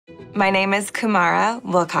My name is Kumara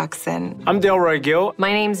Wilcoxon. I'm Delroy Gill.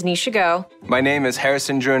 My name's Nisha Go. My name is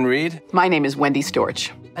Harrison Jordan Reed. My name is Wendy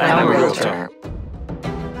Storch. And I'm a realtor.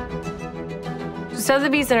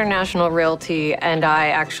 Sotheby's International Realty and I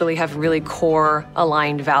actually have really core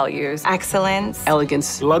aligned values. Excellence.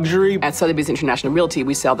 Elegance. Luxury. At Sotheby's International Realty,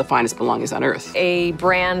 we sell the finest belongings on earth. A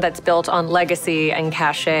brand that's built on legacy and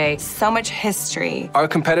cachet. So much history. Our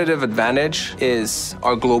competitive advantage is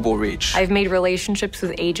our global reach. I've made relationships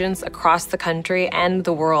with agents across the country and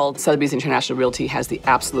the world Sotheby's International Realty has the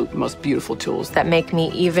absolute most beautiful tools that make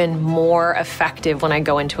me even more effective when I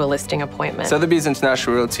go into a listing appointment. Sotheby's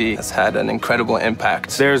International Realty has had an incredible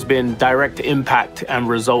impact. There's been direct impact and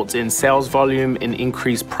results in sales volume, in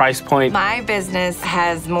increased price point. My business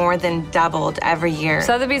has more than doubled every year.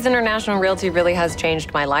 Sotheby's International Realty really has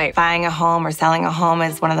changed my life. Buying a home or selling a home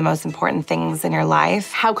is one of the most important things in your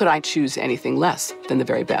life. How could I choose anything less than the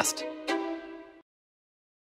very best?